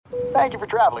Thank you for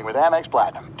traveling with Amex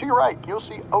Platinum. To your right, you'll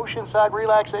see oceanside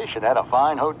relaxation at a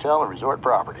fine hotel and resort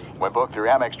property. When booked through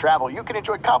Amex Travel, you can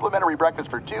enjoy complimentary breakfast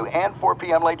for 2 and 4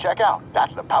 p.m. late checkout.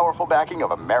 That's the powerful backing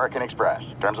of American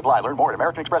Express. Terms apply. Learn more at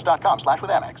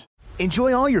americanexpress.com/withAmex.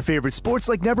 Enjoy all your favorite sports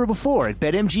like never before at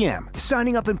BetMGM.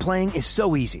 Signing up and playing is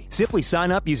so easy. Simply sign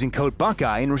up using code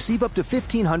Buckeye and receive up to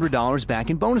 $1,500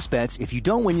 back in bonus bets if you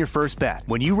don't win your first bet.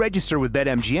 When you register with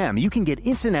BetMGM, you can get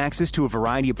instant access to a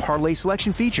variety of parlay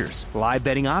selection features, live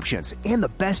betting options, and the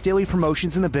best daily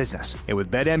promotions in the business. And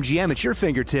with BetMGM at your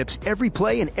fingertips, every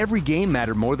play and every game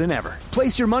matter more than ever.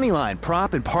 Place your moneyline,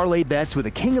 prop, and parlay bets with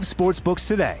the king of sportsbooks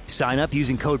today. Sign up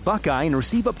using code Buckeye and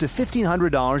receive up to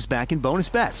 $1,500 back in bonus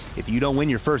bets if you don't win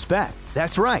your first bet.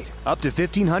 That's right, up to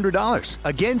 $1,500.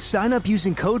 Again, sign up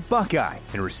using code Buckeye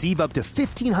and receive up to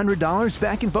 $1,500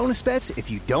 back in bonus bets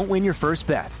if you don't win your first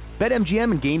bet.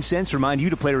 BetMGM and GameSense remind you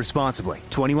to play responsibly.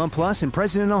 21 plus and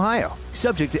present in Ohio.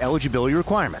 Subject to eligibility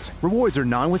requirements. Rewards are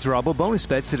non-withdrawable bonus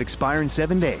bets that expire in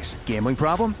 7 days. Gambling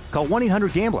problem? Call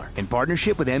 1-800-GAMBLER in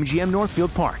partnership with MGM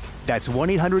Northfield Park. That's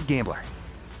 1-800-GAMBLER.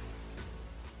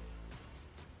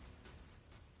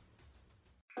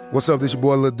 What's up, this your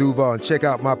boy Lil Duval, and check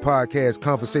out my podcast,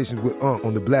 Conversations with Unc,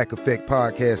 on the Black Effect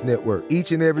Podcast Network.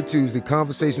 Each and every Tuesday,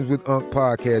 Conversations with Unc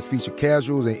podcast feature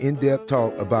casuals and in-depth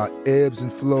talk about ebbs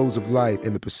and flows of life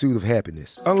and the pursuit of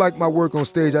happiness. Unlike my work on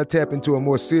stage, I tap into a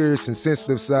more serious and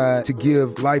sensitive side to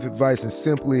give life advice and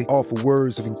simply offer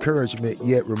words of encouragement,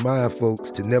 yet remind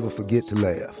folks to never forget to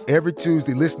laugh. Every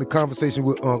Tuesday, listen to Conversation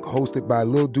with Unc, hosted by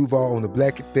Lil Duval on the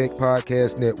Black Effect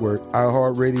Podcast Network,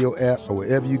 iHeartRadio app, or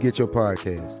wherever you get your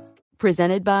podcasts.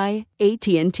 Presented by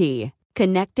AT&T.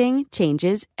 Connecting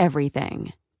changes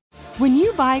everything. When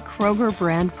you buy Kroger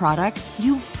brand products,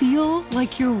 you feel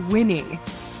like you're winning.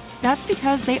 That's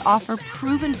because they offer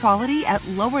proven quality at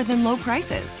lower than low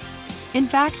prices. In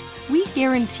fact, we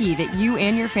guarantee that you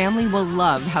and your family will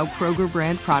love how Kroger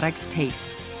brand products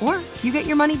taste, or you get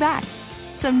your money back.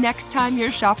 So next time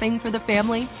you're shopping for the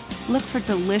family, look for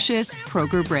delicious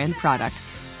Kroger brand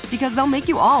products, because they'll make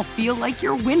you all feel like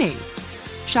you're winning.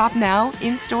 Shop now,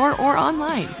 in-store, or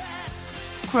online.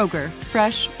 Kroger,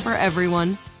 fresh for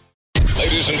everyone.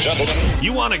 Ladies and gentlemen.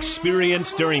 You want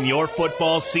experience during your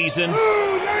football season?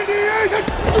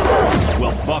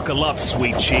 Well, buckle up,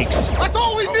 sweet cheeks. That's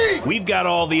all we need. We've got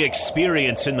all the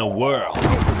experience in the world.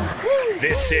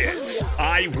 This is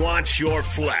I Want Your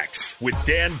Flex with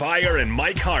Dan Beyer and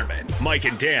Mike Harmon. Mike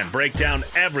and Dan break down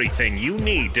everything you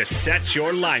need to set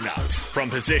your lineups.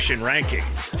 From position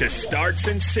rankings to starts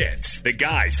and sits, the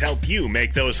guys help you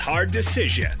make those hard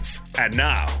decisions. And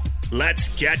now, let's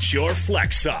get your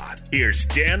flex on. Here's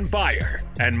Dan Beyer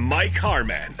and Mike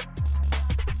Harmon.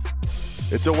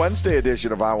 It's a Wednesday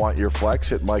edition of I Want Your Flex.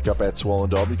 Hit Mike up at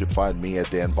Swollen Dome. You can find me at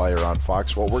Dan Beyer on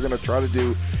Fox. What we're going to try to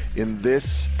do in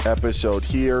this episode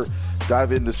here,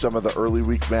 dive into some of the early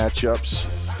week matchups,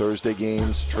 Thursday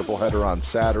games, triple header on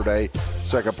Saturday.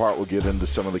 Second part, we'll get into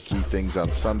some of the key things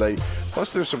on Sunday.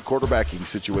 Plus, there's some quarterbacking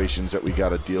situations that we got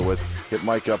to deal with. Hit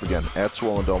Mike up again at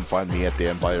Swollen Dome. Find me at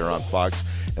Dan Beyer on Fox.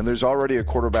 And there's already a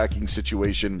quarterbacking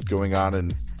situation going on in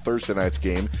Thursday night's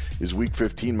game. Is Week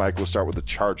 15. Mike will start with the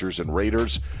Chargers and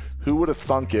Raiders. Who would have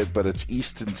thunk it, but it's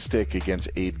Easton Stick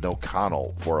against Aiden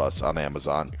O'Connell for us on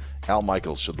Amazon. Al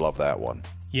Michaels should love that one.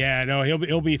 Yeah, no,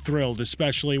 he'll be thrilled,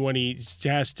 especially when he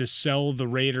has to sell the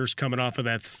Raiders coming off of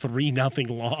that 3-0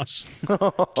 loss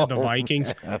to the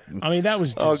Vikings. I mean, that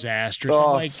was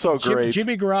disastrous. So great.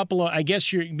 Jimmy Garoppolo, I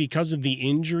guess because of the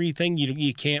injury thing,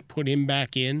 you can't put him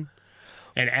back in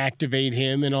and activate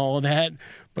him and all of that.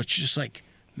 But just like,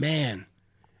 man,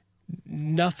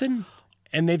 nothing.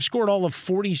 And they've scored all of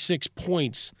 46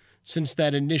 points since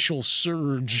that initial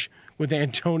surge with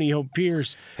Antonio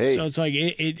Pierce. Hey. So it's like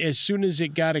as soon as it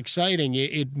got exciting,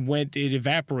 it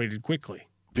evaporated quickly.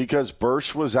 Because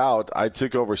Bursch was out, I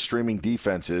took over streaming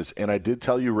defenses, and I did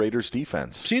tell you Raiders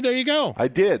defense. See, there you go. I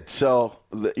did. So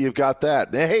you've got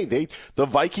that. Hey, the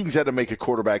Vikings had to make a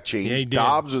quarterback change. They did.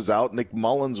 Dobbs was out. Nick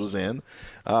Mullins was in.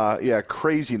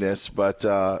 Craziness. But,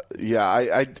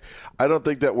 I don't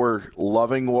think that we're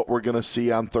loving what we're going to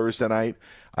see on Thursday night.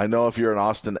 I know if you're an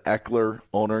Austin Eckler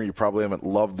owner, you probably haven't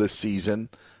loved this season.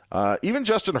 Even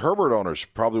Justin Herbert owners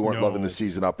probably weren't loving the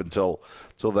season up until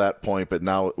that point. But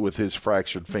now with his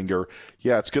fractured finger,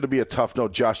 it's going to be a tough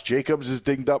note. Josh Jacobs is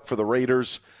dinged up for the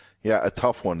Raiders. Yeah, a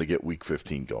tough one to get Week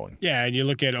 15 going. Yeah, and you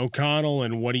look at O'Connell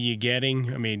and what are you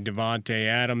getting? I mean, Devontae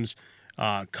Adams,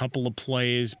 a couple of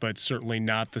plays, but certainly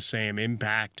not the same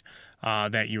impact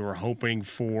that you were hoping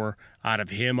for out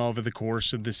of him over the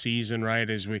course of the season, right?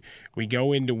 As we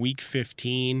go into Week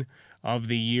 15 of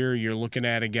the year, you're looking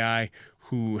at a guy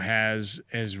who has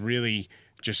really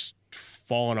just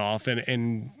fallen off.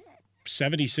 And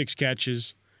 76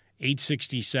 catches,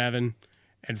 867,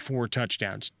 and 4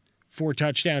 touchdowns. 4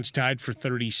 touchdowns tied for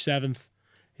 37th.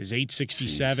 His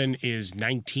 867 is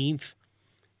 19th,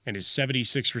 and his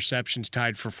 76 receptions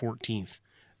tied for 14th.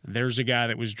 There's a guy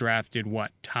that was drafted,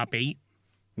 top 8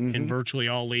 in virtually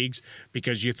all leagues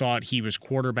because you thought he was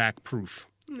quarterback proof.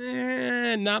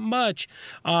 Not much.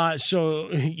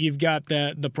 So you've got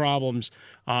the problems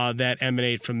that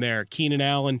emanate from there. Keenan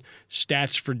Allen,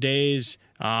 stats for days,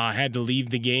 had to leave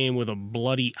the game with a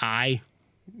bloody eye,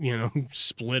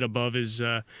 split above his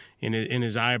in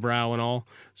his eyebrow and all.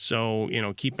 So,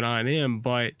 keep an eye on him.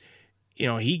 But,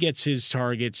 he gets his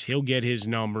targets. He'll get his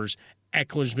numbers.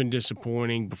 Eckler's been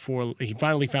disappointing before he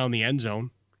finally found the end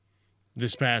zone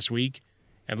this past week.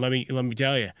 And let me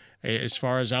tell you, as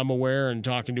far as I'm aware and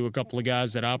talking to a couple of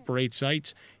guys that operate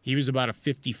sites, he was about a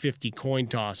 50-50 coin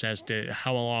toss as to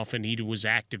how often he was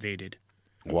activated.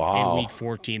 Wow. In Week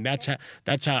 14. That's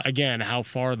how again, how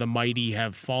far the mighty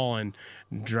have fallen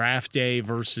draft day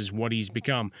versus what he's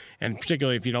become. And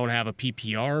particularly if you don't have a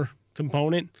PPR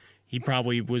component, he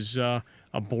probably was a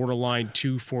borderline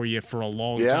 2 for you for a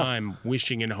long time,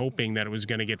 wishing and hoping that it was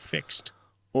going to get fixed.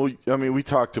 Well, I mean, we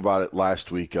talked about it last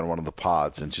week on one of the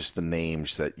pods and just the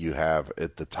names that you have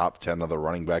at the top 10 of the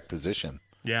running back position.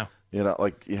 Yeah.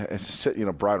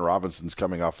 Brian Robinson's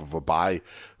coming off of a bye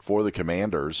for the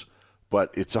Commanders,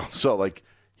 but it's also like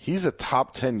he's a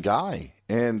top 10 guy.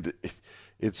 And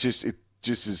it just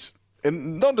is,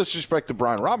 and no disrespect to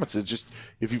Brian Robinson, just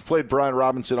if you've played Brian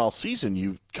Robinson all season,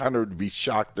 you kind of would be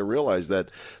shocked to realize that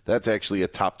that's actually a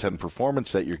top 10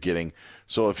 performance that you're getting.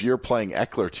 So if you're playing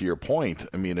Eckler, to your point,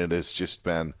 I mean, it has just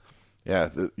been,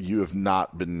 you have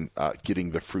not been getting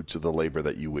the fruits of the labor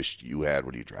that you wished you had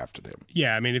when you drafted him.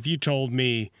 Yeah, I mean, if you told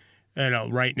me,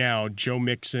 right now, Joe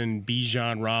Mixon,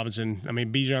 Bijan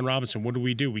Robinson, what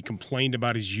do? We complained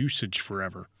about his usage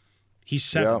forever. He's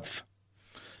 7th.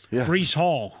 Yes. Breece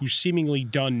Hall, who's seemingly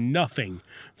done nothing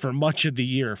for much of the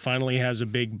year, finally has a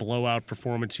big blowout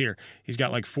performance here. He's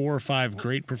got like 4 or 5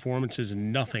 great performances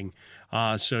and nothing.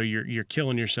 So you're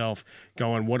killing yourself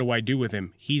going, what do I do with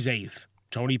him? He's 8th.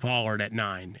 Tony Pollard at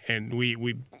 9. And we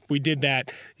did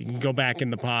that. You can go back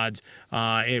in the pods.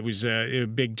 It was a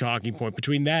big talking point.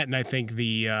 Between that and I think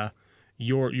the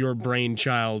your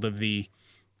brainchild of the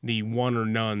one or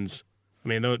nones. I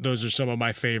mean, those are some of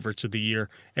my favorites of the year.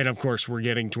 And, of course, we're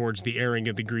getting towards the airing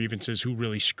of the grievances, who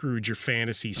really screwed your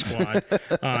fantasy squad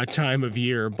time of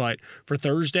year. But for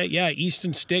Thursday,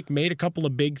 Easton Stick made a couple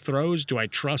of big throws. Do I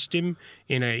trust him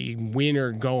in a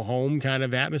win-or-go-home kind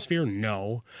of atmosphere?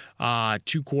 No.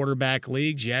 2 quarterback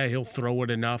leagues, he'll throw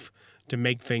it enough to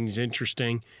make things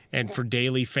interesting. And for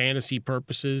daily fantasy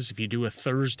purposes, if you do a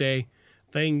Thursday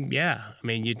thing, I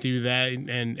mean, you do that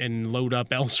and load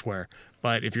up elsewhere.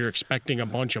 But if you're expecting a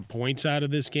bunch of points out of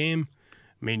this game,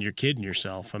 I mean, you're kidding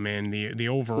yourself. I mean, the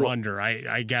over-under,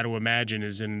 I got to imagine,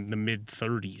 is in the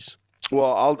mid-30s.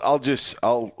 Well,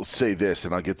 I'll say this,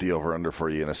 and I'll get the over-under for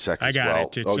you in a second. I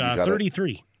got it. It's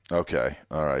 33. Okay,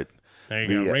 all right. There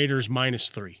you go. Raiders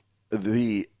 -3.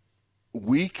 The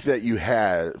week that you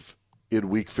have in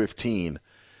Week 15,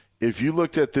 if you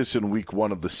looked at this in Week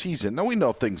 1 of the season, now we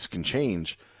know things can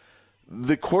change.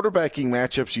 The quarterbacking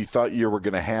matchups you thought you were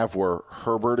going to have were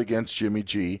Herbert against Jimmy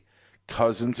G,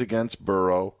 Cousins against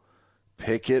Burrow,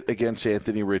 Pickett against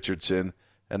Anthony Richardson,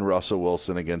 and Russell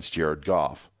Wilson against Jared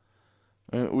Goff.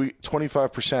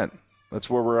 25%. That's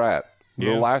where we're at.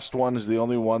 Yeah. The last one is the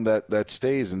only one that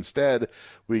stays. Instead,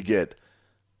 we get,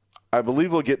 I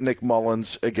believe we'll get Nick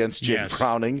Mullins against Jake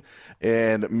Browning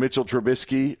and Mitchell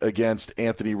Trubisky against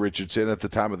Anthony Richardson at the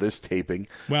time of this taping.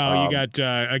 Well, you got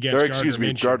against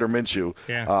Gardner Minshew.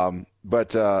 Yeah.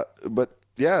 But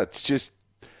it's just,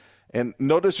 and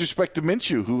no disrespect to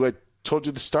Minshew, who I told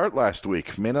you to start last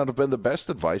week. May not have been the best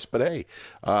advice, but hey,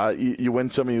 you win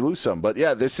some and you lose some. But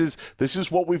this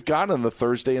is what we've got in the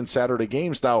Thursday and Saturday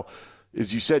games. Now,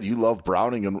 as you said, you love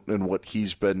Browning and what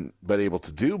he's been able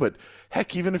to do. But,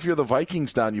 heck, even if you're the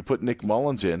Vikings down, you put Nick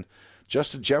Mullins in.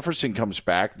 Justin Jefferson comes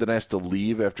back, then has to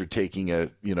leave after taking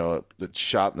a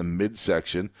shot in the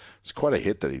midsection. It's quite a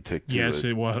hit that he took, too. Yes,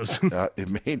 it was. It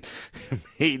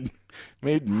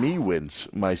made me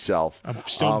wince myself. I'm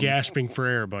still gasping for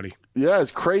air, buddy. Yeah,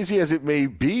 as crazy as it may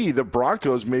be, the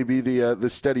Broncos may be the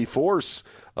steady force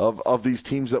of these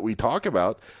teams that we talk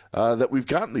about that we've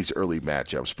gotten these early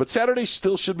matchups. But Saturday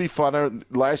still should be fun.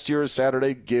 Last year,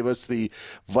 Saturday gave us the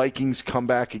Vikings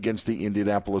comeback against the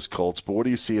Indianapolis Colts. But what do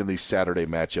you see in these Saturday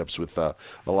matchups with a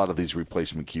lot of these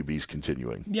replacement QBs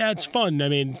continuing? Yeah, it's fun. I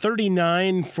mean,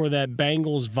 39 for that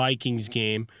Bengals-Vikings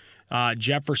game.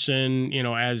 Jefferson,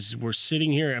 as we're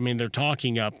sitting here, I mean, they're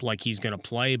talking up like he's going to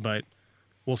play, but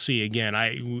we'll see again.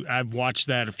 I've watched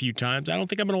that a few times. I don't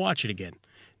think I'm going to watch it again,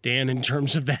 Dan, in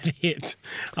terms of that hit.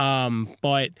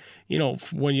 But,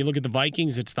 when you look at the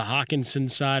Vikings, it's the Hawkinson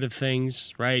side of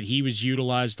things, right? He was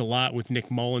utilized a lot with Nick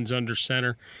Mullins under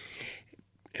center.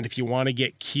 And if you want to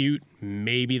get cute,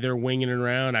 maybe they're winging it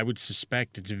around. I would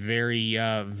suspect it's very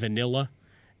vanilla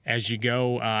as you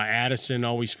go. Addison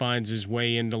always finds his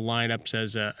way into lineups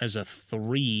as a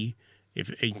 3,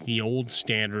 if the old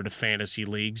standard of fantasy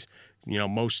leagues.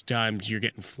 Most times you're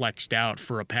getting flexed out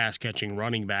for a pass-catching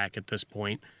running back at this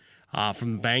point.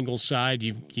 From the Bengals side,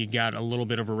 you got a little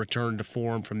bit of a return to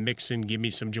form from Mixon. Give me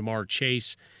some Jamar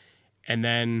Chase. And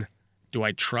then, do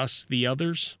I trust the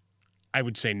others? I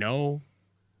would say no.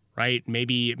 Right?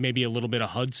 Maybe a little bit of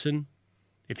Hudson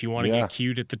if you want to get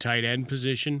cute at the tight end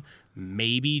position.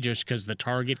 Maybe just because the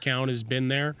target count has been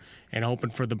there and hoping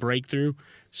for the breakthrough.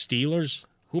 Steelers,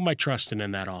 who am I trusting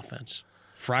in that offense?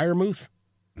 Freiermuth?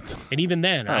 And even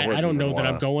then, I don't know that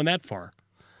I'm going that far.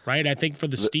 Right? I think for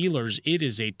the Steelers, it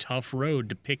is a tough road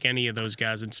to pick any of those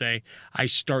guys and say, I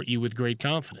start you with great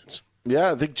confidence.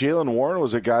 Yeah, I think Jaylen Warren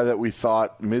was a guy that we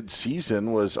thought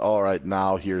mid-season was, all right,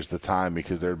 now here's the time,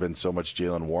 because there had been so much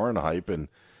Jaylen Warren hype, and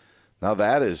now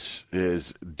that is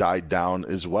died down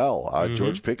as well.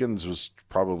 George Pickens was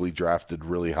probably drafted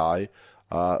really high,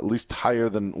 at least higher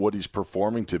than what he's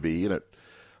performing to be. And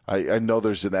I know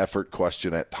there's an effort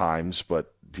question at times,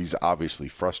 but he's obviously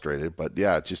frustrated. But,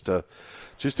 yeah, just a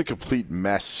complete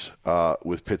mess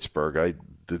with Pittsburgh. I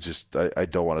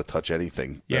don't want to touch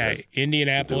anything. Yeah,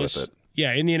 Indianapolis.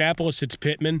 Yeah, Indianapolis, it's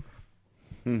Pittman.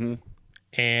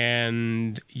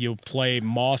 And you'll play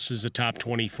Moss as a top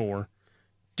 24.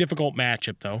 Difficult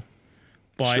matchup, though.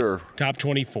 But top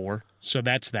 24. So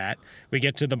that's that. We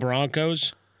get to the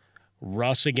Broncos.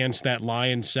 Russ against that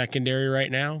Lions secondary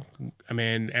right now. I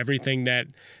mean, everything that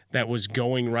was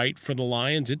going right for the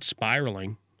Lions, it's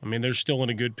spiraling. I mean, they're still in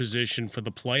a good position for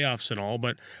the playoffs and all,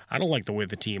 but I don't like the way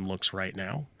the team looks right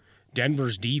now.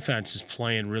 Denver's defense is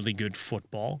playing really good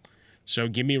football. So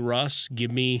give me Russ.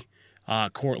 Give me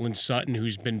Cortland Sutton,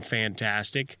 who's been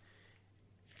fantastic.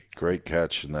 Great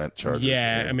catch in that Chargers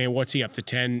Yeah, game. I mean, what's he up to?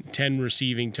 10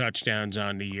 receiving touchdowns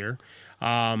on the year.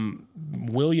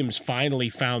 Williams finally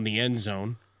found the end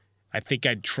zone. I think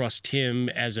I'd trust him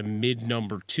as a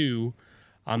mid-number 2.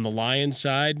 On the Lions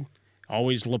side,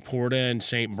 always Laporta and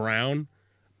St. Brown.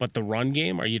 But the run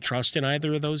game, are you trusting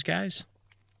either of those guys?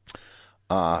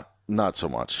 Not so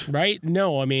much. Right?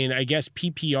 No, I mean, I guess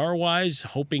PPR-wise,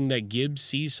 hoping that Gibbs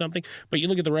sees something. But you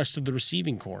look at the rest of the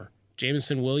receiving core.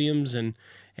 Jameson Williams and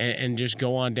just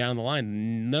go on down the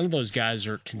line. None of those guys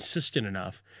are consistent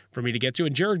enough for me to get to.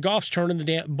 And Jared Goff's turning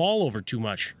the ball over too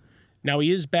much. Now,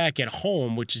 he is back at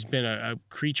home, which has been a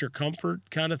creature comfort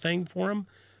kind of thing for him.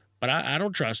 But I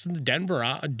don't trust him. The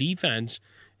Denver defense,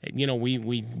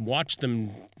 we watched them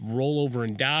roll over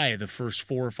and die the first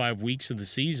 4 or 5 weeks of the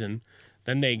season.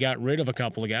 Then they got rid of a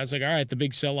couple of guys. Like, all right, the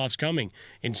big sell-off's coming.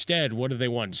 Instead, what do they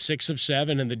want? 6 of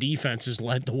 7, and the defense has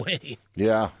led the way.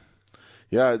 Yeah.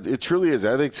 Yeah, it truly is.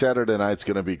 I think Saturday night's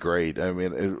going to be great. I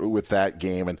mean, with that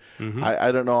game. And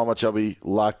I don't know how much I'll be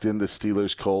locked into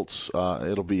Steelers-Colts.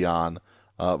 It'll be on.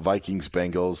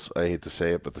 Vikings-Bengals, I hate to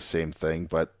say it, but the same thing.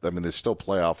 But, I mean, there's still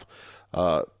playoffs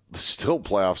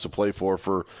to play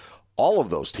for all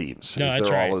of those teams. No, that's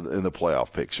they're right. all in the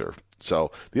playoff picture.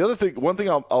 So the other thing, one thing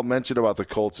I'll mention about the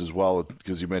Colts as well,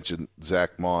 because you mentioned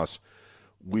Zach Moss,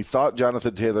 we thought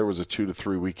Jonathan Taylor was a 2 to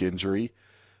 3 week injury.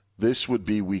 This would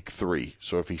be week 3.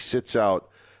 So if he sits out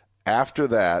after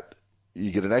that,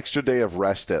 you get an extra day of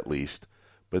rest at least,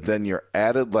 but then you're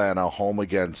at Atlanta, home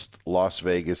against Las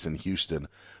Vegas and Houston.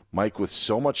 Mike, with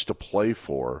so much to play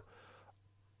for,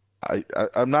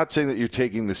 I'm not saying that you're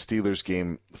taking the Steelers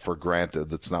game for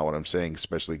granted. That's not what I'm saying,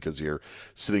 especially because you're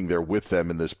sitting there with them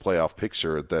in this playoff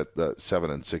picture at that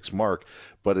 7-6 mark.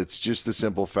 But it's just the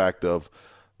simple fact of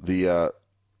the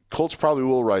Colts probably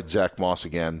will ride Zach Moss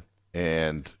again,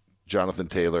 and Jonathan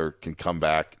Taylor can come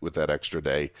back with that extra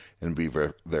day and be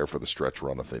there for the stretch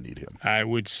run if they need him. I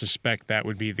would suspect that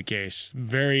would be the case.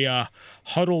 Very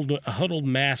huddled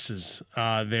masses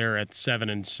there at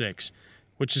 7-6.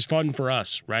 Which is fun for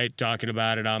us, right? Talking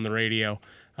about it on the radio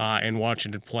and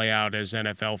watching it play out as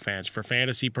NFL fans. For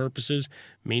fantasy purposes,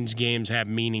 means games have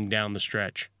meaning down the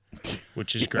stretch,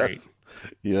 which is great.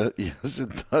 Yes,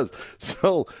 it does.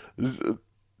 So,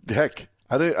 heck,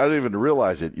 I didn't even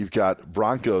realize it. You've got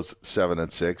Broncos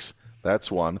 7-6. That's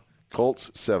 1.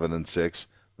 Colts 7-6.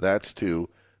 That's 2.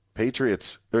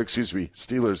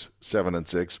 Steelers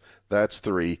 7-6. That's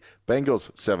 3.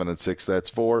 Bengals 7-6. That's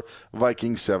 4.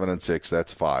 Vikings 7-6.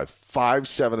 That's 5. 5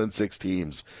 7-6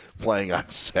 teams playing on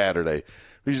Saturday.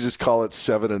 We should just call it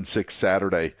 7-6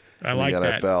 Saturday in the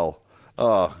NFL.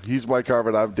 He's Mike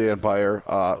Harmon. I'm Dan Beyer.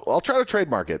 I'll try to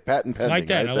trademark it. Patent pending. I like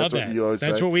that. Right? I That's love what that. you always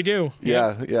That's say. what we do.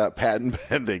 Yeah. Patent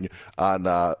pending on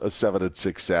a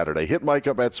 7-6 Saturday. Hit Mike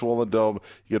up at Swollen Dome.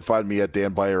 You can find me at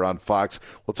Dan Beyer on Fox.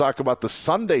 We'll talk about the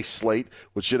Sunday slate,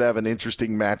 which should have an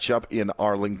interesting matchup in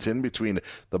Arlington between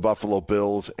the Buffalo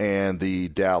Bills and the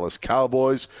Dallas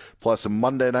Cowboys. Plus, a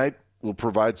Monday night, we'll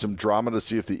provide some drama to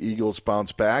see if the Eagles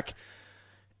bounce back.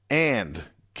 And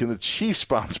can the Chiefs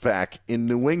bounce back in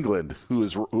New England, who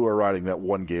are riding that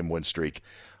one-game win streak?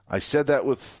 I said that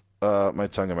with my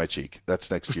tongue in my cheek. That's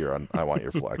next year on I Want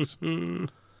Your Flex.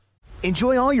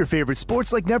 Enjoy all your favorite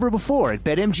sports like never before at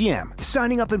BetMGM.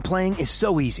 Signing up and playing is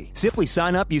so easy. Simply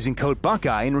sign up using code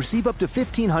Buckeye and receive up to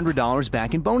 $1,500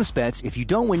 back in bonus bets if you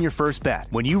don't win your first bet.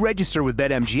 When you register with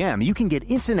BetMGM, you can get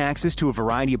instant access to a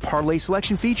variety of parlay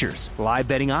selection features, live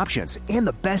betting options, and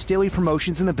the best daily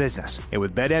promotions in the business. And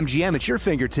with BetMGM at your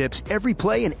fingertips, every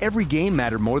play and every game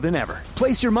matter more than ever.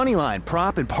 Place your moneyline,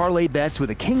 prop, and parlay bets with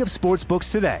the king of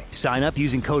sportsbooks today. Sign up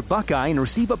using code Buckeye and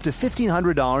receive up to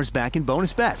 $1,500 back in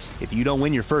bonus bets if you don't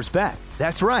win your first bet.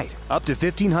 That's right, up to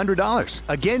 $1,500.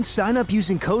 Again, sign up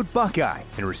using code Buckeye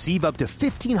and receive up to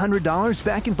 $1,500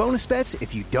 back in bonus bets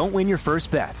if you don't win your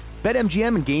first bet.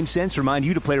 BetMGM and GameSense remind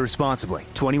you to play responsibly.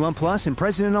 21 plus and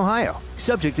present in Ohio.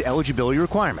 Subject to eligibility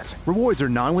requirements. Rewards are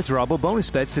non-withdrawable bonus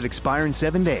bets that expire in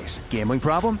 7 days. Gambling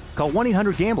problem? Call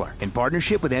 1-800-GAMBLER in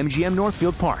partnership with MGM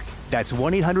Northfield Park. That's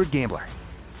 1-800-GAMBLER.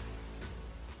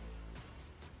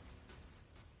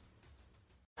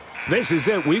 This is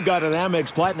it. We've got an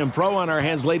Amex Platinum Pro on our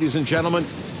hands, ladies and gentlemen.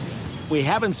 We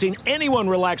haven't seen anyone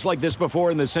relax like this before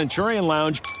in the Centurion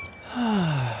Lounge.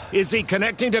 Is he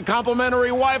connecting to complimentary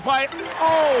Wi-Fi?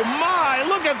 Oh, my.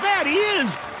 Look at that. He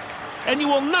is. And you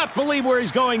will not believe where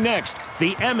he's going next.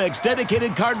 The Amex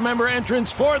dedicated card member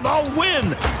entrance for the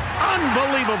win.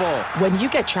 Unbelievable. When you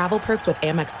get travel perks with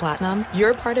Amex Platinum,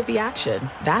 you're part of the action.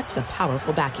 That's the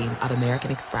powerful backing of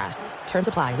American Express. Terms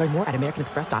apply. Learn more at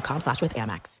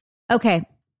americanexpress.com/withAmex. Okay.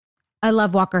 I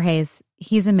love Walker Hayes.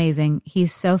 He's amazing.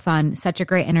 He's so fun, such a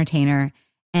great entertainer.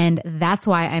 And that's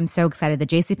why I'm so excited that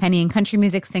JCPenney and country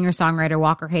music singer-songwriter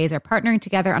Walker Hayes are partnering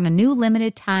together on a new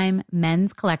limited-time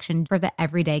men's collection for the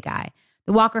everyday guy.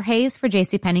 The Walker Hayes for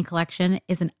JCPenney collection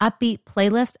is an upbeat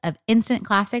playlist of instant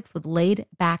classics with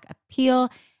laid-back appeal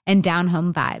and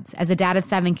down-home vibes. As a dad of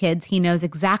 7 kids, he knows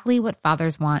exactly what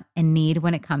fathers want and need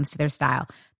when it comes to their style.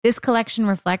 This collection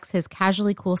reflects his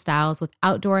casually cool styles with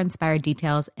outdoor-inspired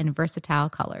details and versatile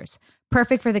colors.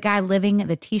 Perfect for the guy living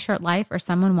the t-shirt life or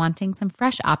someone wanting some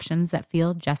fresh options that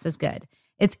feel just as good.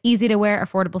 It's easy to wear,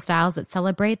 affordable styles that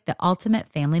celebrate the ultimate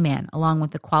family man, along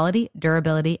with the quality,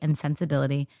 durability, and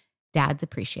sensibility dads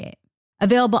appreciate.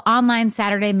 Available online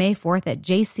Saturday, May 4th at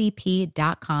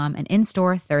jcp.com and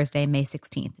in-store Thursday, May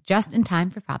 16th, just in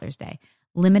time for Father's Day.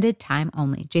 Limited time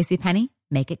only. JCPenney,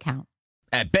 make it count.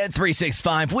 At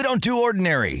Bet365, we don't do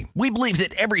ordinary. We believe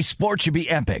that every sport should be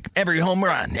epic. Every home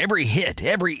run, every hit,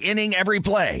 every inning, every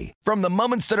play. From the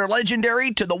moments that are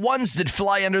legendary to the ones that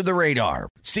fly under the radar.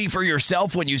 See for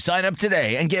yourself when you sign up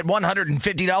today and get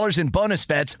 $150 in bonus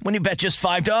bets when you bet just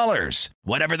 $5.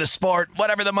 Whatever the sport,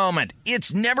 whatever the moment,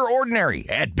 it's never ordinary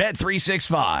at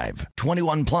Bet365.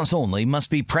 21 plus only. Must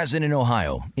be present in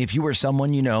Ohio. If you or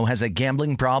someone you know has a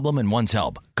gambling problem and wants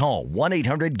help, call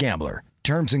 1-800-GAMBLER.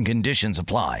 Terms and conditions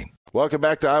apply. Welcome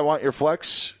back to I Want Your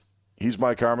Flex. He's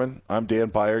Mike Harmon. I'm Dan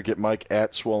Beyer. Get Mike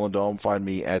at Swollen Dome. Find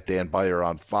me at Dan Beyer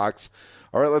on Fox.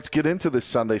 All right, let's get into this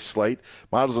Sunday slate.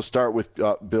 Might as well start with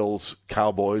Bills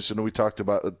Cowboys. And we talked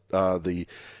about the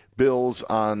Bills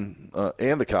on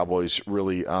and the Cowboys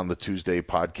really on the Tuesday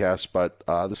podcast. But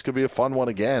this could be a fun one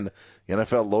again. The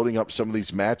NFL loading up some of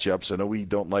these matchups. I know we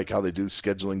don't like how they do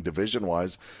scheduling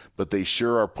division-wise, but they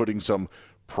sure are putting some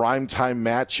primetime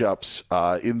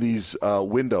matchups in these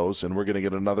windows, and we're going to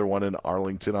get another one in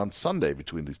Arlington on Sunday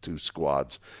between these two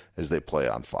squads as they play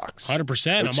on Fox.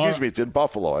 100%. Excuse me, it's in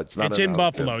Buffalo. It's not. It's in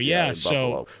Buffalo. Yeah. In so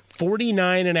Buffalo.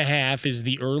 49.5 is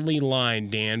the early line,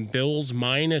 Dan. Bills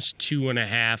minus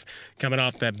 2.5 coming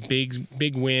off that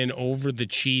big win over the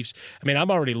Chiefs. I mean, I'm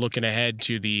already looking ahead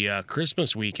to the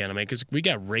Christmas weekend. I mean, because we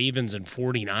got Ravens and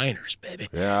 49ers, baby.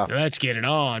 Yeah. Let's get it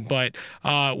on. But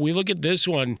we look at this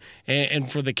one,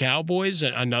 and for the Cowboys,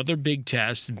 another big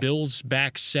test. Bills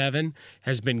back 7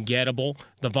 has been gettable.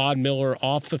 the Von Miller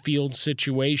off-the-field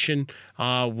situation.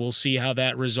 We'll see how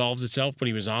that resolves itself, but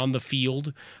he was on the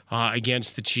field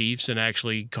against the Chiefs and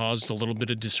actually caused a little bit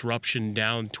of disruption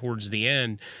down towards the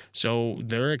end. So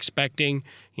they're expecting,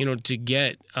 to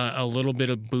get a little bit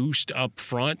of boost up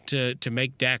front to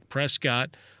make Dak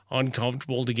Prescott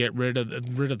uncomfortable to get rid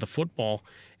of the football.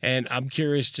 And I'm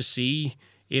curious to see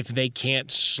if they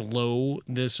can't slow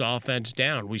this offense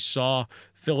down. We saw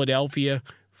Philadelphia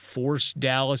force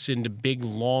Dallas into big,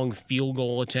 long field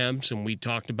goal attempts, and we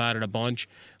talked about it a bunch,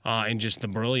 and just the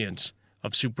brilliance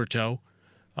of Super Toe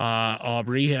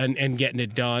Aubrey and getting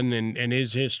it done, and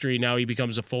his history. Now he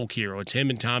becomes a folk hero. It's him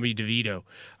and Tommy DeVito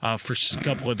for a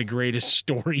couple of the greatest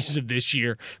stories of this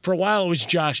year. For a while, it was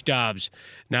Josh Dobbs.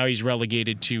 Now he's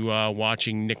relegated to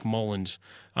watching Nick Mullins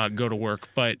go to work.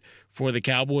 But for the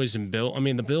Cowboys and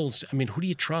the Bills, who do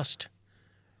you trust?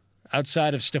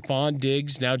 Outside of Stephon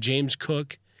Diggs, now James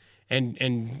Cook,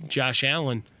 and Josh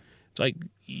Allen, it's like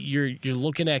you're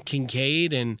looking at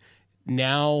Kincaid, and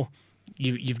now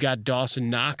you've got Dawson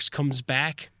Knox comes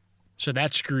back, so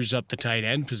that screws up the tight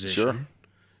end position. Sure.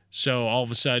 So all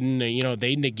of a sudden,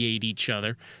 they negate each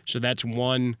other. So that's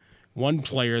one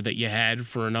player that you had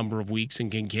for a number of weeks in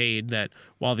Kincaid that,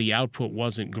 while the output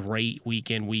wasn't great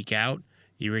week in, week out,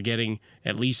 you were getting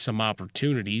at least some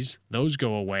opportunities. Those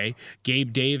go away.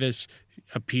 Gabe Davis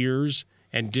appears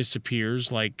and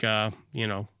disappears like,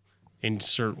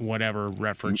 insert whatever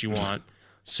reference you want.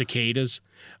 Cicadas,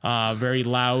 very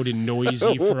loud and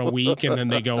noisy for a week, and then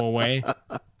they go away.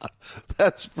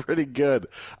 That's pretty good.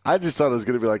 I just thought it was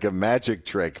going to be like a magic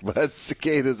trick, but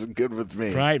cicadas is good with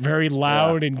me. Right, very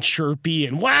loud and chirpy,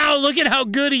 and wow, look at how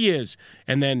good he is.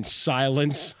 And then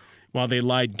silence while they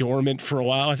lie dormant for a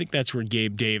while. I think that's where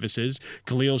Gabe Davis is.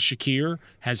 Khalil Shakir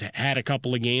has had a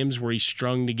couple of games where he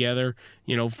strung together,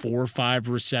 4 or 5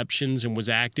 receptions and was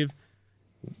active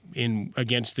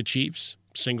against the Chiefs.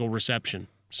 Single reception,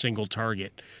 single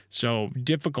target. So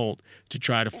difficult to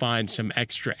try to find some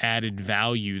extra added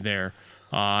value there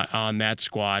on that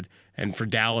squad. And for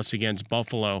Dallas against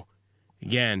Buffalo,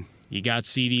 again, you got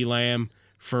CeeDee Lamb.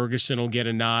 Ferguson will get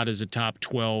a nod as a top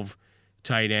 12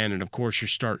 tight end. And, of course, you're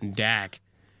starting Dak.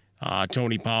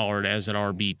 Tony Pollard as an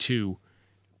RB2.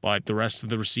 But the rest of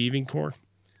the receiving corps,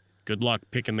 good luck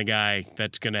picking the guy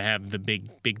that's going to have the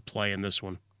big play in this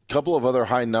one. Couple of other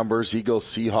high numbers. Eagles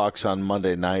Seahawks on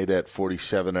Monday night at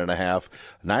 47.5.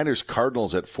 Niners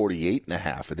Cardinals at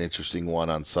 48.5. An interesting one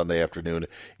on Sunday afternoon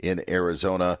in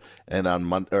Arizona. And on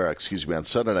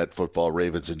Sunday Night Football,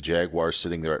 Ravens and Jaguars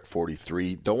sitting there at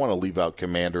 43. Don't want to leave out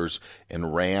Commanders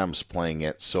and Rams playing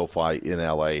at SoFi in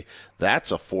LA.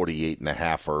 That's a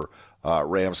 48.5-er.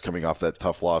 Rams coming off that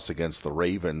tough loss against the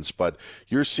Ravens. But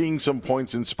you're seeing some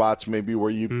points in spots maybe where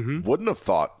you wouldn't have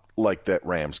thought, like that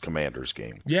Rams-Commanders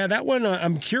game. Yeah, that one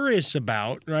I'm curious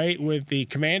about, right? With the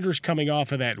Commanders coming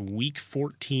off of that Week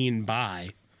 14 bye,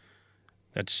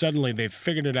 that suddenly they've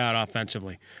figured it out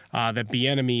offensively, that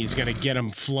Bieniemy is going to get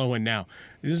them flowing now.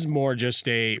 This is more just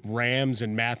a Rams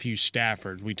and Matthew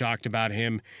Stafford. We talked about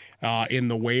him in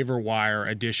the waiver wire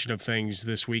edition of things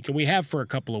this week, and we have for a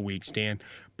couple of weeks, Dan.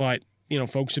 But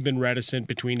folks have been reticent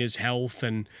between his health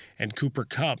and Cooper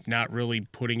Kupp, not really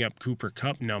putting up Cooper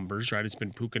Kupp numbers, right? It's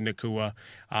been Puka Nacua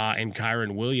and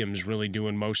Kyron Williams really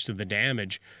doing most of the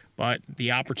damage. But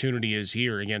the opportunity is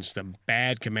here against a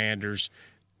bad Commanders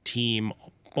team.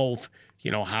 Both,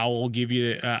 Howell will give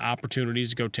you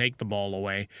opportunities to go take the ball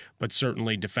away, but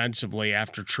certainly defensively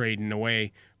after trading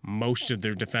away most of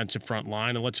their defensive front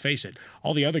line. And let's face it,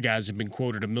 all the other guys have been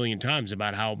quoted a million times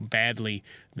about how badly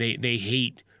they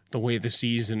hate the way the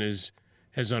season has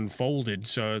unfolded.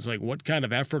 So it's like, what kind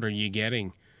of effort are you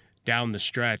getting down the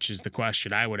stretch is the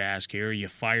question I would ask here. You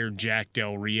fired Jack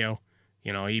Del Rio.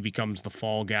 He becomes the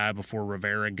fall guy before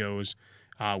Rivera goes,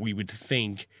 we would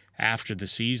think, after the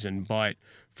season. But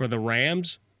for the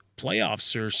Rams,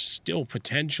 playoffs are still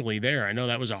potentially there. I know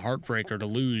that was a heartbreaker to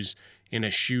lose in a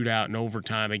shootout in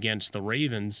overtime against the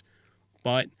Ravens,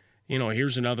 but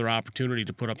here's another opportunity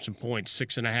to put up some points,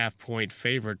 6.5-point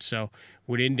favorite. So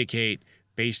would indicate,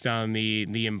 based on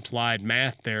the implied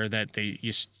math there, that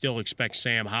you still expect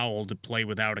Sam Howell to play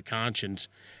without a conscience.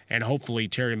 And hopefully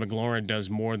Terry McLaurin does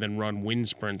more than run wind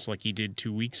sprints like he did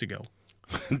 2 weeks ago.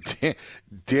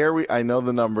 Dare we? I know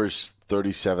the number's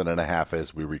 37.5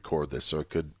 as we record this, so it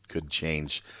could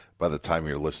change by the time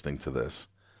you're listening to this.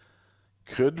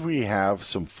 Could we have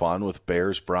some fun with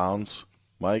Bears-Browns,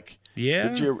 Mike?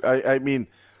 Yeah.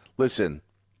 Listen,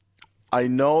 I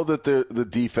know that the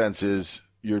defense is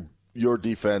your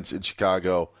defense in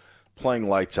Chicago playing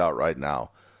lights out right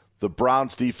now. The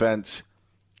Browns defense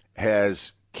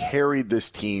has carried this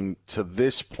team to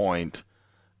this point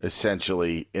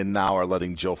essentially, and now are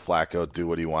letting Joe Flacco do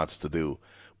what he wants to do.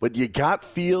 But you got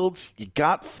Fields, you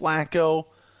got Flacco.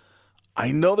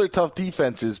 I know they're tough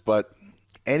defenses, but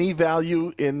any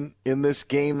value in this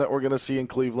game that we're going to see in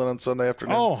Cleveland on Sunday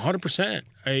afternoon? Oh, 100%.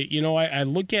 I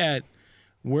look at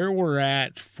where we're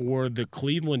at for the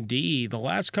Cleveland D the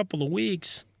last couple of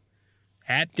weeks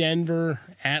at Denver,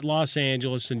 at Los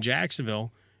Angeles, and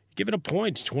Jacksonville. Give it a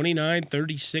point, 29,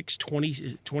 36,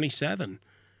 20, 27,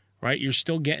 right? You're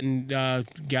still getting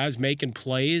guys making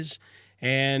plays,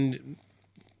 and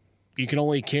you can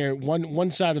only carry one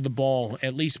side of the ball,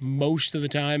 at least most of the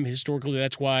time. Historically,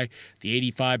 that's why the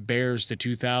 85 Bears, the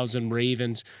 2000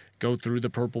 Ravens go through the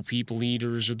Purple People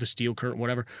Eaters or the Steel Curtain,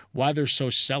 whatever, why they're so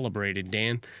celebrated,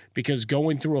 Dan. Because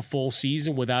going through a full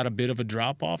season without a bit of a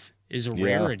drop-off is a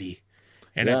rarity.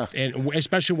 And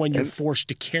especially when you're forced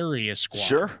to carry a squad.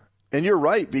 Sure. And you're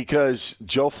right, because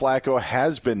Joe Flacco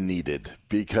has been needed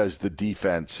because the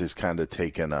defense has kind of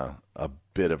taken a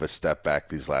bit of a step back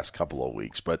these last couple of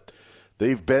weeks. But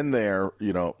they've been there,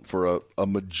 for a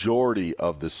majority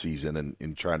of the season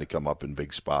in trying to come up in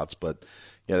big spots. But,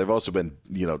 yeah, they've also been,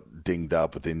 dinged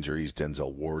up with injuries.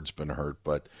 Denzel Ward's been hurt.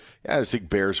 But, yeah, I just think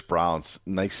Bears-Browns,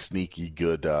 nice, sneaky,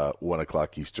 good 1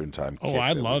 o'clock Eastern time. Oh,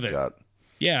 I love it.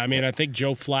 Yeah, I think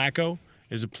Joe Flacco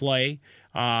is a play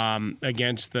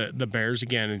against the Bears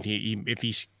again, and if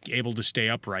he's able to stay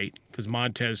upright, because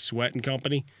Montez Sweat and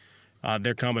company,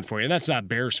 they're coming for you. And that's not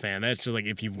Bears fan. That's like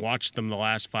if you've watched them the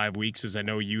last 5 weeks, as I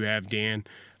know you have, Dan,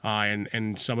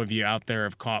 and some of you out there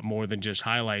have caught more than just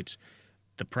highlights.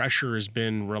 The pressure has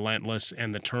been relentless,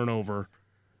 and the turnover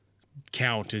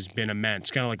count has been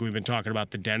immense. Kind of like we've been talking about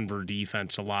the Denver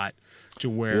defense a lot, to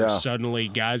where suddenly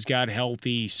guys got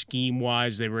healthy,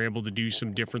 scheme-wise, they were able to do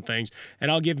some different things.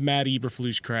 And I'll give Matt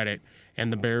Eberflus credit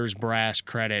and the Bears brass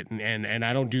credit, and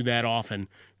I don't do that often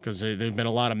because there have been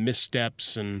a lot of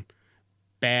missteps and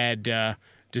bad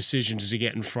decisions to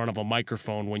get in front of a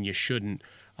microphone when you shouldn't.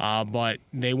 But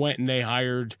they went and they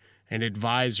hired an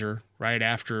advisor right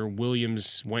after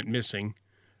Williams went missing,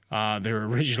 their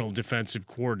original defensive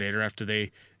coordinator,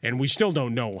 and we still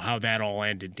don't know how that all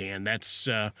ended, Dan. That's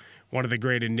one of the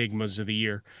great enigmas of the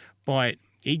year. But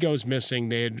he goes missing.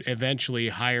 They'd eventually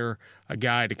hire a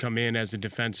guy to come in as a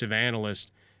defensive analyst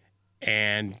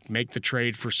and make the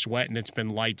trade for Sweat, and it's been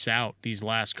lights out these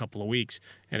last couple of weeks.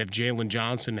 And if Jalen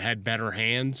Johnson had better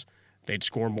hands, they'd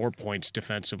score more points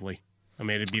defensively.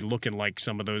 It'd be looking like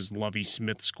some of those Lovie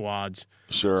Smith squads.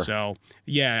 Sure. So,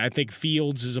 yeah, I think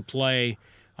Fields is a play.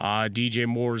 DJ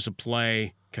Moore is a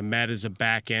play. Kmet is a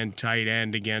back-end tight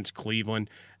end against Cleveland.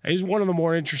 It's one of the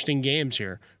more interesting games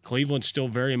here. Cleveland's still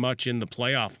very much in the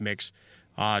playoff mix,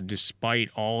 despite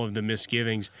all of the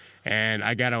misgivings. And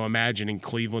I got to imagine in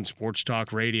Cleveland Sports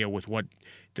Talk Radio, with what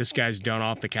this guy's done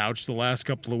off the couch the last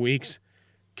couple of weeks,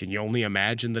 can you only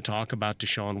imagine the talk about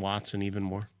Deshaun Watson even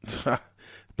more?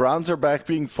 Browns are back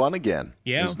being fun again.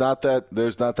 Yeah. There's not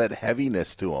that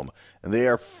heaviness to them, and they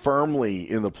are firmly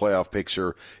in the playoff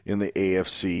picture in the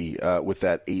AFC with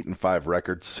that 8-5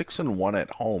 record, 6-1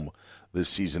 at home this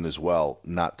season as well.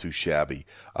 Not too shabby.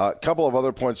 A couple of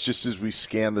other points just as we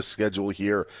scan the schedule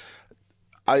here.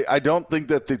 I don't think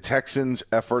that the Texans'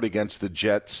 effort against the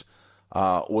Jets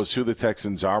was who the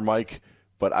Texans are, Mike,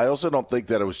 but I also don't think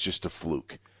that it was just a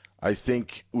fluke. I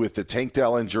think with the Tank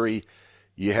Dell injury,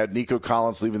 you had Nico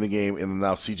Collins leaving the game, and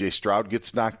now C.J. Stroud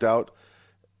gets knocked out.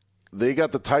 They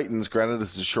got the Titans. Granted,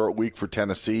 this is a short week for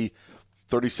Tennessee.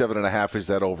 37.5 is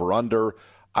that over-under.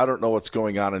 I don't know what's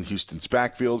going on in Houston's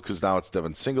backfield because now it's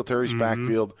Devin Singletary's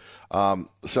backfield.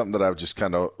 Something that I would just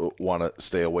kind of want to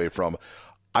stay away from.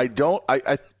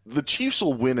 The Chiefs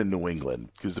will win in New England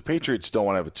because the Patriots don't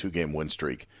want to have a 2-game win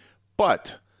streak.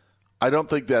 But I don't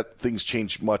think that things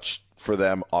change much for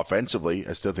them offensively.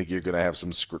 I still think you're going to have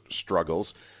some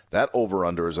struggles. That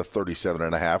over-under is a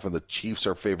 37.5, and the Chiefs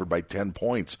are favored by 10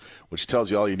 points, which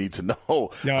tells you all you need to know. No,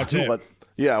 that's it.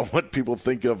 What people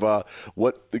think of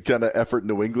what the kind of effort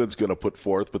New England's going to put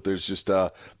forth, but there's just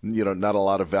not a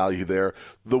lot of value there.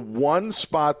 The one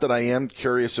spot that I am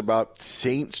curious about,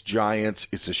 Saints-Giants.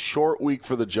 It's a short week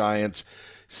for the Giants.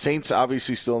 Saints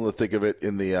obviously still in the thick of it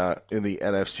in the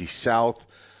NFC South.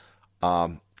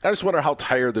 I just wonder how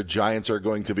tired the Giants are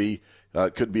going to be.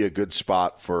 It could be a good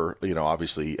spot for,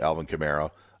 obviously Alvin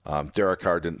Kamara. Derek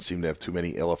Carr didn't seem to have too many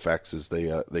ill effects as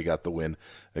they got the win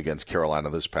against Carolina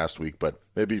this past week. But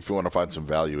maybe if you want to find some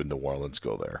value in New Orleans,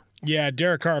 go there. Yeah,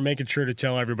 Derek Carr making sure to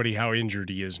tell everybody how injured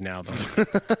he is now, though.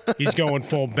 He's going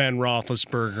full Ben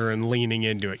Roethlisberger and leaning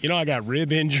into it. I got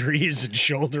rib injuries and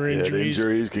shoulder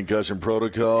injuries. Concussion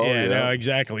protocol. Yeah, no,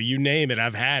 exactly. You name it,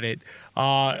 I've had it.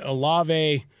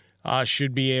 Olave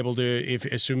should be able to,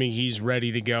 assuming he's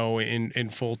ready to go in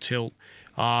full tilt,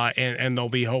 and they'll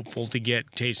be hopeful to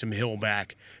get Taysom Hill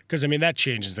back. Because, I mean, that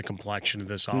changes the complexion of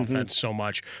this offense so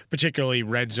much, particularly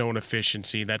red zone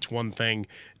efficiency. That's one thing.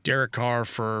 Derek Carr,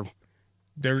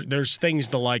 there's things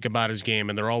to like about his game,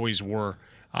 and there always were.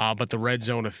 But the red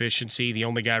zone efficiency, the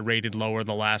only guy rated lower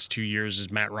the last 2 years is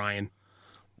Matt Ryan.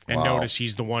 And notice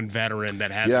he's the one veteran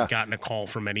that hasn't gotten a call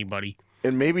from anybody.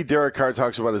 And maybe Derek Carr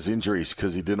talks about his injuries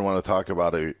because he didn't want to talk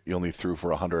about it. He only threw for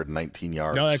 119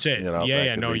 yards. No, that's it.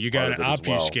 No, you got to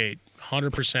obfuscate.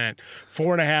 100%.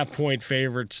 4.5-point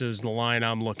favorites is the line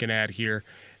I'm looking at here,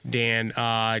 Dan.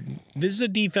 This is a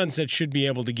defense that should be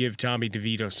able to give Tommy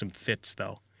DeVito some fits,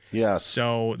 though. Yeah.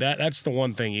 So that's the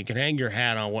one thing. You can hang your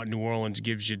hat on what New Orleans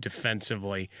gives you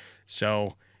defensively.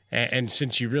 So, and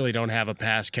since you really don't have a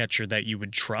pass catcher that you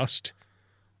would trust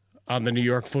on the New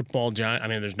York Football Giants, I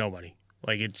mean, there's nobody.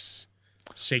 Like, it's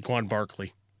Saquon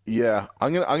Barkley. Yeah,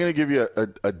 I'm gonna give you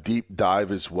a deep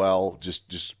dive as well.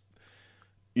 Just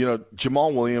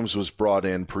Jamal Williams was brought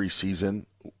in preseason,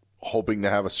 hoping to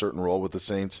have a certain role with the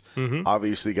Saints.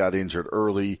 Obviously, got injured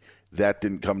early. That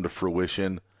didn't come to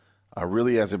fruition.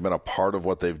 Really hasn't been a part of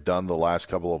what they've done the last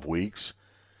couple of weeks.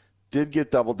 Did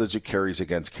get double-digit carries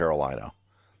against Carolina.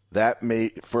 That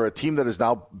for a team that is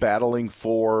now battling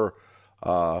for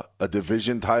a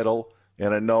division title,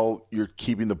 and I know you're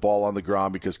keeping the ball on the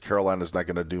ground because Carolina's not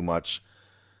going to do much.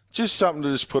 Just something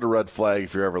to just put a red flag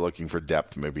if you're ever looking for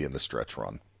depth, maybe in the stretch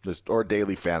run, or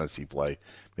daily fantasy play.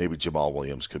 Maybe Jamal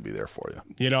Williams could be there for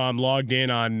you. I'm logged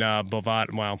in on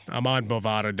Bovada. Well, I'm on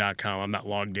Bovada.com. I'm not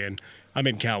logged in. I'm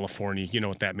in California. You know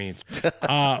what that means.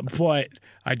 But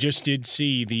I just did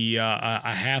see the a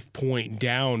half-point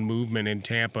down movement in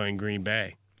Tampa and Green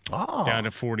Bay. Down to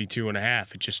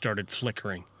 42.5. It just started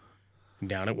flickering, and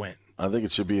down it went. I think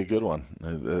it should be a good one.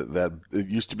 It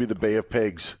used to be the Bay of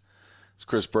Pigs, as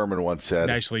Chris Berman once said.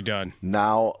 Nicely done.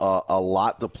 Now a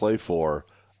lot to play for,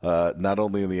 not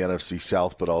only in the NFC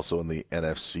South, but also in the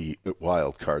NFC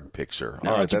wild card picture.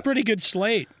 It's a pretty good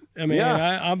slate. I mean,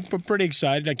 I'm pretty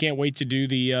excited. I can't wait to do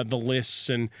the lists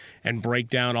and break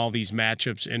down all these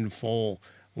matchups in full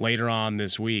later on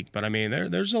this week. But, I mean,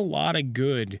 there's a lot of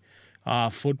good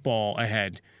football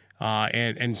ahead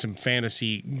and some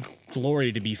fantasy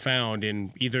glory to be found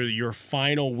in either your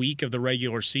final week of the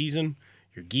regular season,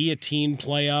 your guillotine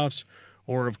playoffs,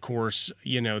 or, of course,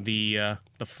 the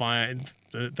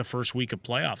first week of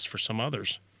playoffs for some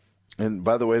others. And,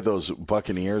 by the way, those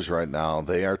Buccaneers right now,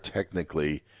 they are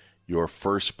technically – your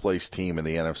first-place team in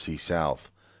the NFC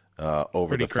South over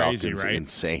pretty the crazy, Falcons right? and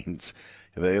Saints.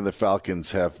 The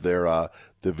Falcons have their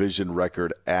division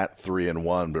record at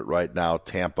 3-1, but right now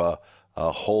Tampa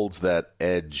holds that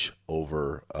edge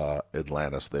over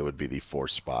Atlanta, so they would be the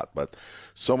 4th spot. But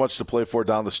so much to play for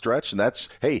down the stretch, and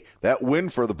that win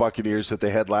for the Buccaneers that they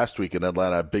had last week in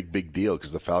Atlanta, a big deal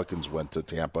because the Falcons went to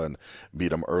Tampa and beat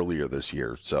them earlier this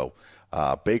year. So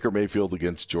Baker Mayfield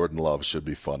against Jordan Love should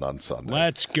be fun on Sunday.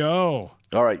 Let's go.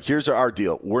 All right, here's our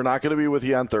deal. We're not going to be with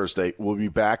you on Thursday. We'll be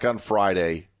back on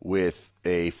Friday with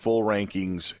a full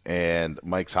rankings and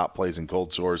Mike's hot plays and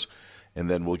cold sores,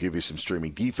 and then we'll give you some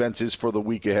streaming defenses for the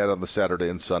week ahead on the Saturday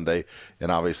and Sunday,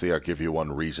 and obviously I'll give you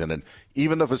one reason. And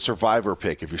even if a survivor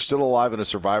pick, if you're still alive in a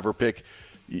survivor pick,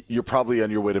 you're probably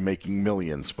on your way to making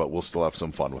millions, but we'll still have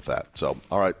some fun with that. So,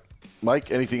 all right.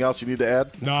 Mike, anything else you need to add?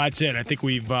 No, that's it. I think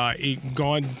we've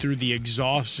gone through the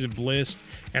exhaustive list,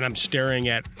 and I'm staring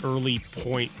at early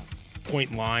point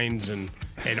lines and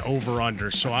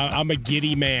over-under. So I'm a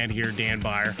giddy man here, Dan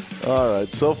Beyer. All right.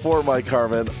 So for Mike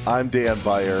Harmon, I'm Dan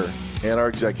Beyer, and our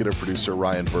executive producer,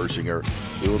 Ryan Bershinger.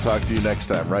 We will talk to you next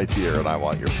time right here on I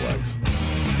Want Your Flex.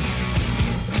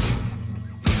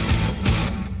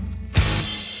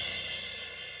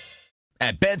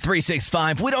 At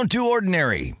Bet365, we don't do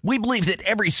ordinary. We believe that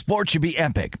every sport should be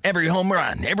epic. Every home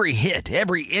run, every hit,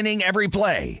 every inning, every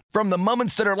play. From the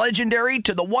moments that are legendary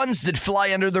to the ones that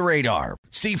fly under the radar.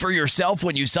 See for yourself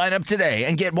when you sign up today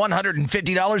and get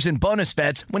 $150 in bonus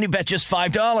bets when you bet just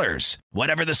 $5.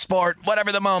 Whatever the sport,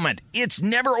 whatever the moment, it's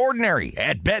never ordinary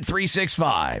at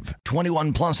Bet365.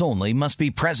 21 plus only. Must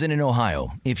be present in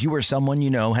Ohio. If you or someone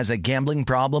you know has a gambling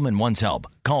problem and wants help,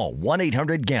 call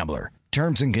 1-800-GAMBLER.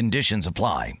 Terms and conditions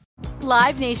apply.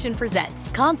 Live Nation presents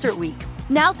Concert Week.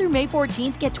 Now through May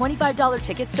 14th, get $25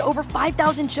 tickets to over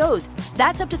 5,000 shows.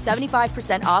 That's up to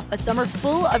 75% off a summer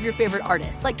full of your favorite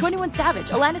artists like 21 Savage,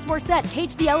 Alanis Morissette,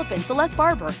 Cage the Elephant, Celeste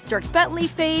Barber, Dierks Bentley,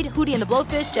 Fade, Hootie and the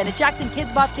Blowfish, Janet Jackson,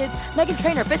 Kids Bop Kids, Meghan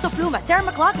Trainor, Peso Pluma, Sarah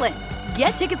McLachlan.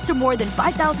 Get tickets to more than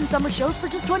 5,000 summer shows for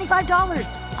just $25.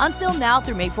 Until now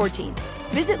through May 14th.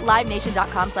 Visit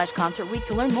LiveNation.com/Concert Week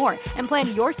to learn more and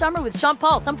plan your summer with Sean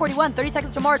Paul, Sum 41, 30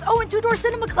 Seconds to Mars, and Two Door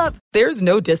Cinema Club. There's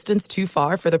no distance too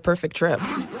far for the perfect trip.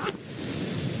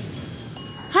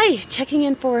 Hi, checking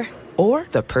in for... Or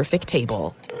the perfect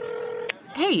table.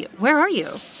 Hey, where are you?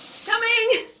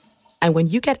 Coming! And when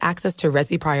you get access to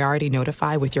Resi Priority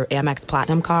Notify with your Amex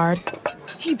Platinum card...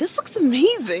 Hey, this looks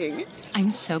amazing.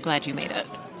 I'm so glad you made it.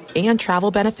 And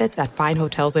travel benefits at fine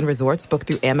hotels and resorts booked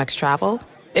through Amex Travel,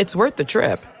 it's worth the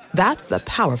trip. That's the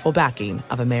powerful backing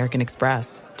of American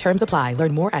Express. Terms apply.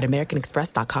 Learn more at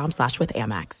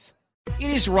americanexpress.com/withAmex.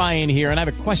 It is Ryan here, and I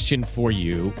have a question for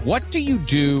you. What do you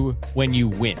do when you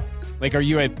win? Like, are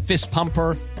you a fist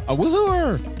pumper, a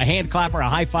woohooer, a hand clapper, a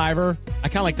high fiver? I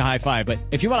kind of like the high five, but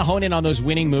if you want to hone in on those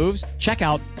winning moves, check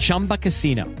out Chumba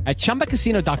Casino. At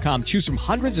ChumbaCasino.com, choose from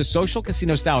hundreds of social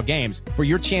casino-style games for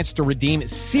your chance to redeem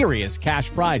serious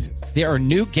cash prizes. There are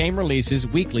new game releases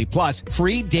weekly, plus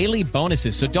free daily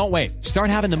bonuses, so don't wait. Start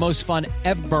having the most fun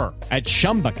ever at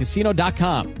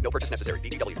ChumbaCasino.com. No purchase necessary.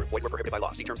 VGW. Void where prohibited by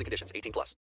law. See terms and conditions. 18+.